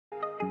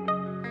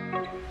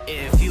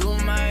If you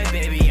my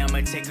baby,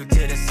 I'ma take you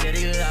to the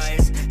city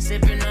lights.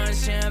 Sipping on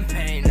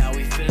champagne, now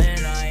we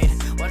feeling right.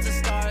 Watch the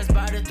stars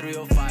by the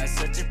 305,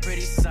 such a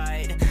pretty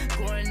sight.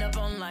 Growing up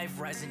on life,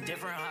 rising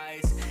different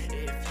heights.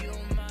 If you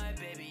my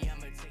baby,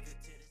 I'ma take you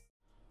to the...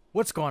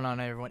 What's going on,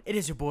 everyone? It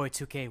is your boy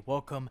 2K.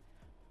 Welcome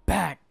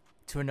back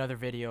to another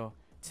video.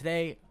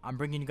 Today I'm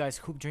bringing you guys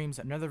Hoopdreams,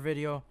 another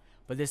video,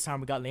 but this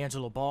time we got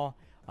Liangelo ball.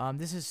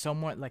 This is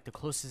somewhat like the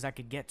closest I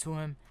could get to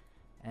him,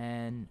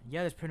 and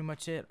yeah, that's pretty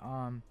much it.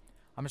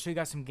 I'm gonna show you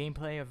guys some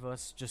gameplay of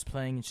us just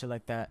playing and shit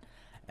like that,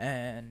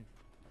 and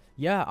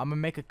yeah, I'm gonna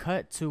make a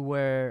cut to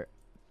where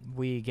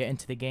we get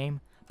into the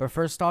game. But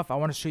first off, I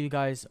want to show you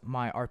guys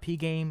my RP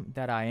game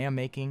that I am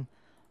making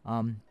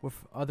with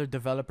other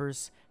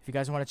developers. If you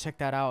guys want to check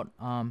that out,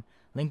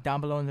 link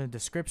down below in the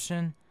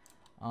description.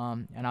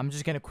 And I'm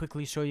just gonna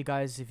quickly show you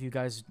guys. If you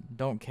guys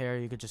don't care,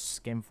 you could just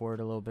skim forward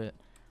a little bit.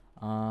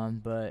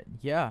 But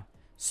yeah,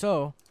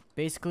 so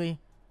basically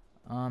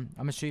I'm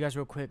gonna show you guys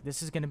real quick.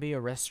 This is gonna be a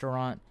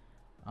restaurant.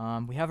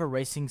 We have a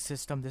racing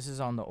system. This is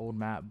on the old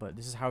map, but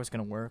this is how it's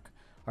gonna work.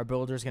 Our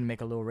builder is gonna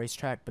make a little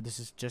racetrack, but this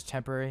is just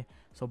temporary.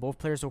 So both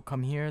players will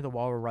come here, the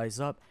wall will rise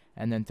up,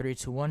 and then 3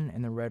 2 1,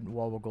 and the red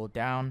wall will go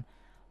down.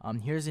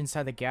 Here's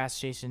inside the gas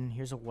station.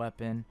 Here's a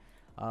weapon,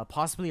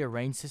 possibly a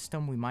range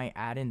system we might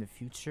add in the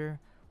future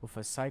with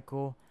a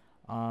cycle.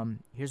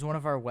 Here's one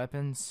of our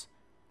weapons.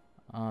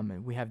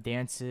 We have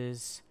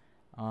dances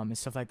and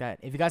stuff like that.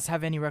 If you guys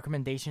have any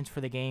recommendations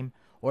for the game,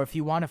 or if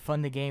you want to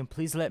fund the game,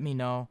 please let me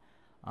know.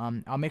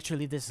 I'll make sure to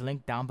leave this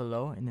link down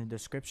below in the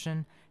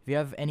description. If you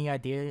have any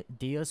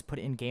ideas, put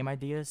in game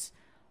ideas.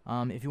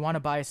 If you want to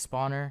buy a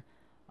spawner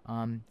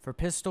for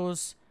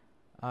pistols,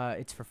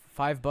 it's for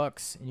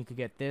 $5, and you could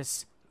get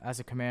this as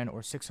a command,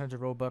 or 600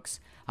 Robux.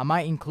 I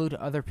might include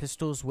other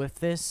pistols with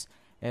this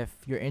if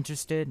you're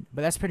interested,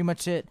 but that's pretty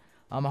much it.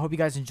 I hope you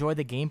guys enjoy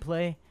the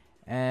gameplay,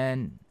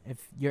 and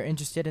if you're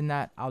interested in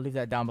that, I'll leave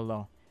that down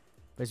below.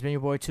 But it's been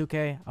your boy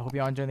 2K. I hope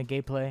y'all enjoying the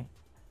gameplay,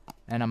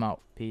 and I'm out.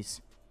 Peace.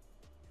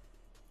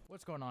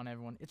 What's going on,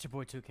 everyone? It's your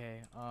boy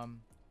 2K.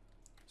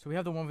 So we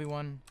have the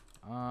 1v1.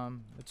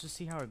 Let's just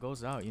see how it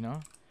goes out, you know?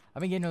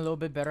 I've been getting a little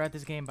bit better at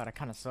this game, but I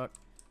kind of suck.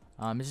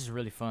 It's just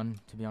really fun,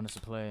 to be honest,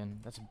 to play,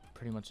 and that's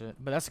pretty much it.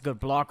 But that's a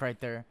good block right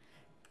there.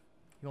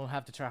 You don't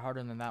have to try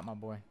harder than that, my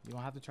boy. You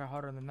don't have to try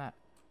harder than that.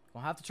 You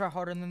don't have to try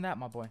harder than that,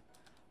 my boy.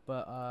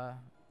 But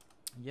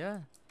yeah,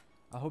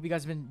 I hope you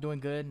guys have been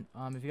doing good.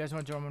 If you guys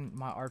want to join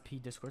my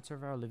RP Discord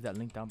server, I'll leave that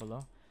link down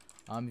below.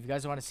 If you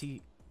guys want to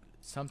see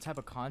some type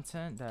of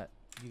content that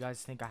you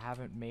guys think I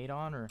haven't made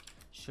on or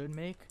should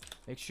make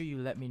sure you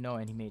let me know.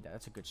 And he made that.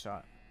 That's a good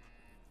shot.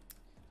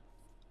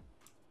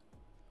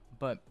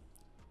 But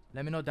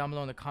let me know down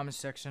below in the comment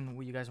section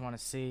what you guys want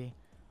to see.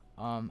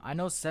 I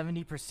know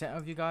 70%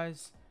 of you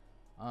guys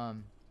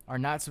are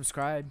not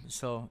subscribed,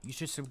 so you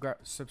should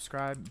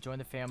subscribe, join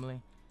the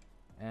family.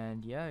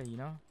 And yeah, you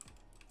know,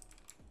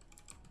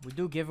 we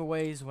do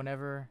giveaways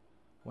whenever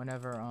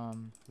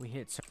we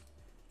hit.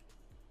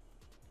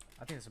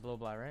 I think it's a blow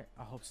by, right?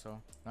 I hope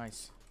so.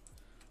 Nice.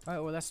 All right,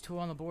 well, that's 2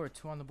 on the board.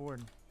 2 on the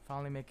board.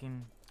 Finally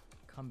making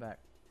comeback.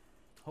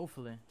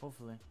 Hopefully.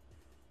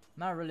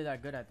 Not really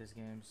that good at this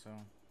game, so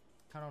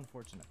kind of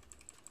unfortunate.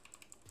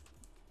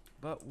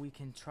 But we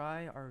can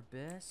try our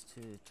best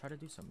to try to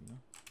do something, you know?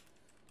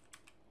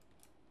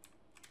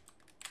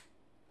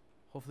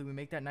 Hopefully we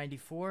make that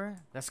 94.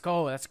 Let's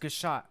go. That's a good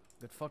shot.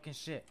 Good fucking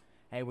shit.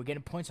 Hey, we're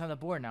getting points on the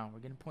board now.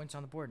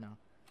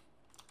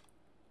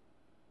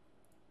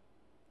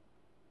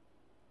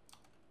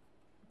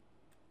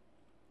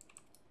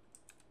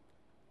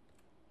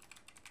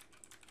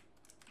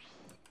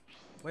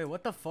 Wait,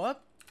 what the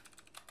fuck?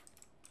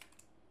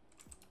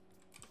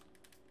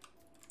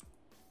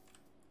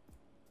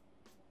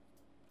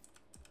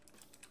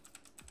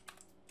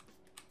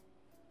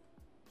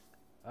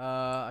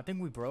 I think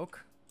we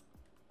broke.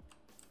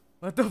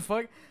 What the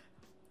fuck?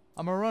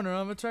 I'm a runner,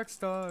 I'm a track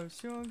star.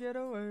 She won't get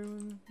away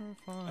with her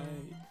fun.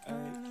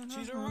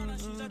 She's a runner,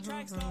 she's a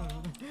track star.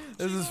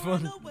 This is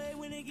funny.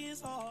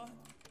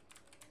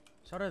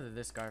 Shout out to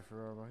this guy for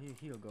real, bro.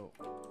 He'll go.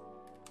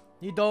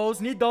 Need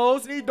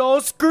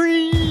those.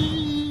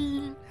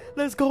 Screen.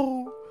 Let's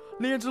go.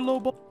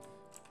 Liangelo ball.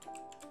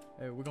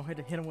 Hey, we're gonna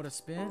hit him with a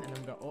spin, and then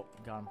we're gonna. Oh,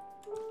 got him.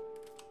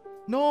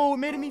 No, it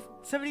made me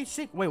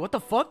 76. Wait, what the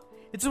fuck?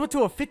 It just went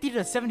to a 50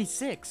 to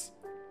 76.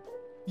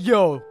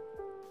 Yo.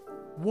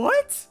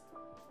 What?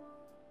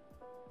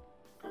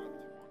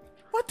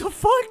 What the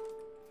fuck?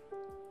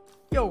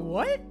 Yo,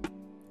 what?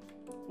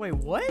 Wait,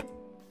 what?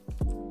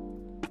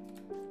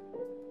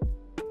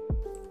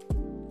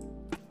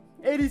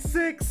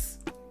 86.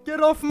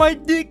 Get off my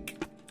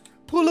dick.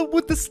 Pull up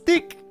with the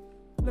stick.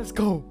 Let's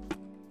go.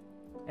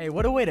 Hey,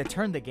 what a way to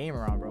turn the game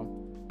around, bro.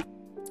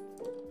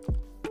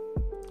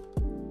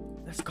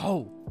 Let's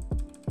go.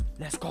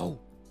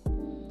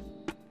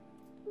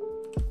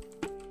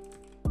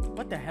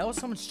 What the hell?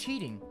 Someone's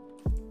cheating.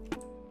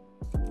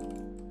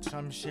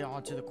 Some shit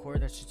onto the court.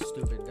 That shit's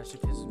stupid. That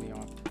shit pisses me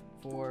off.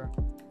 4,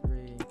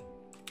 3,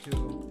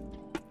 2.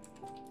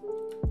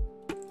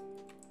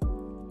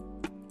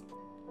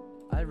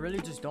 I I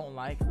really just don't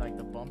like the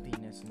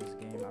bumpiness in this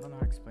game. I don't know how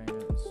to explain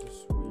it. It's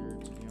just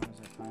weird, to be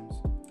honest, at times.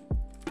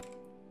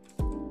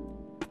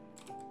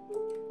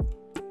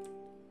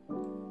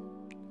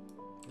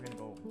 We're gonna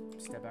go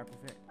step back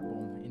with it.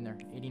 Boom, in there.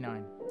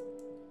 89.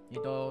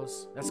 Need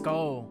those. Let's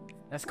go.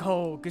 Let's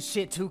go. Good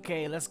shit,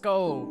 2K. Let's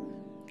go.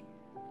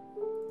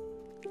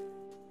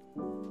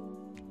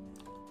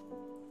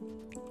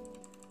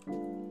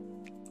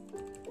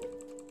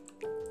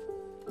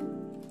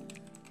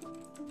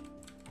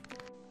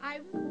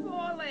 I've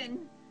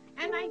fallen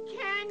and I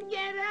can't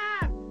get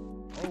up.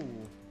 Oh.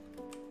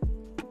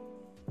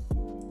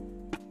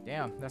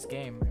 Damn, that's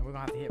game. And we're gonna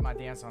have to hit my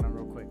dance on him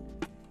real quick.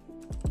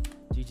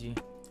 GG.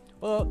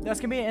 Well, that's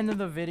gonna be the end of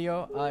the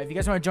video. If you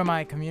guys want to join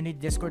my community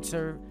Discord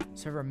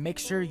server, make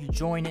sure you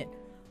join it.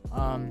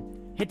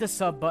 Hit the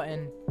sub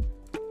button.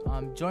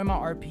 Join my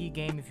RP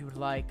game if you would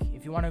like.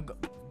 If you want to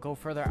go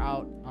further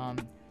out,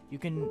 you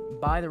can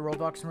buy the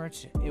Roblox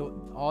merch.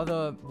 All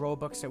the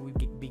Robux that we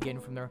be getting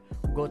from there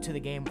will go to the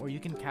game, or you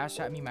can cash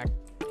at me. My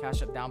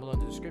cash app down below in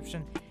the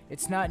description.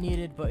 It's not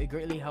needed, but it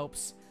greatly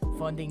helps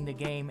funding the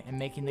game and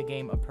making the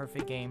game a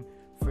perfect game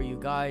for you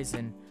guys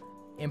and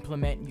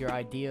implement your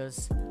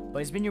ideas.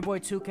 But it's been your boy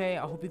 2K.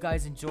 I hope you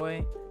guys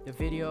enjoy the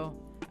video,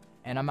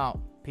 and I'm out.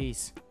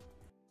 Peace.